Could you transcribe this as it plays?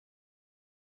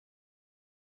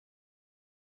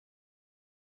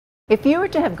If you were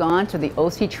to have gone to the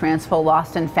OC Transpo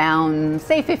Lost and Found,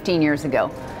 say 15 years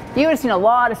ago, you would have seen a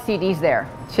lot of CDs there.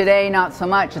 Today, not so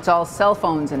much. It's all cell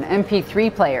phones and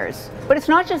MP3 players. But it's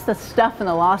not just the stuff in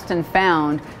the Lost and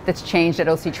Found that's changed at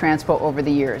OC Transpo over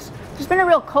the years. There's been a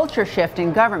real culture shift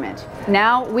in government.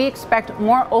 Now we expect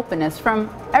more openness from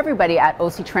everybody at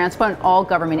OC Transpo and all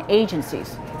government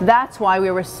agencies. That's why we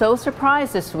were so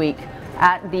surprised this week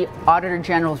at the Auditor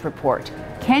General's report.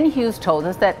 Ken Hughes told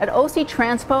us that at OC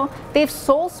Transpo, they've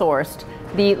sole sourced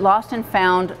the Lost and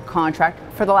Found contract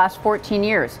for the last 14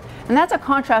 years. And that's a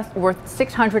contract worth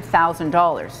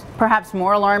 $600,000. Perhaps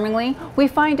more alarmingly, we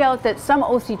find out that some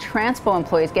OC Transpo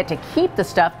employees get to keep the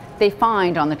stuff they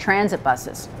find on the transit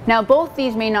buses. Now, both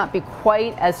these may not be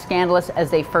quite as scandalous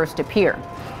as they first appear.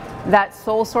 That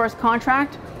sole source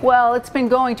contract, well, it's been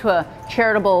going to a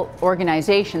charitable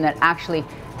organization that actually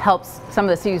helps some of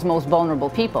the city's most vulnerable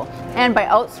people. And by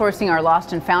outsourcing our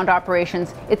Lost and Found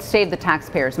operations, it's saved the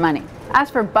taxpayers money. As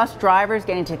for bus drivers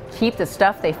getting to keep the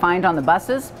stuff they find on the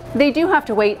buses, they do have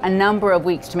to wait a number of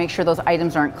weeks to make sure those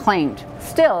items aren't claimed.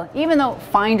 Still, even though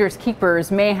finders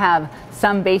keepers may have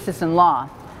some basis in law,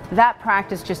 that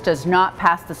practice just does not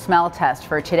pass the smell test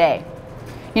for today.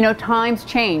 You know, times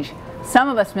change. Some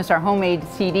of us miss our homemade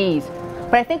CDs,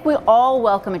 but I think we all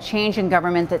welcome a change in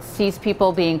government that sees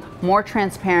people being more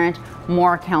transparent,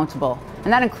 more accountable,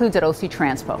 and that includes at OC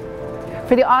Transpo.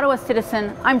 For the Ottawa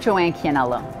Citizen, I'm Joanne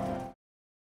Chianello.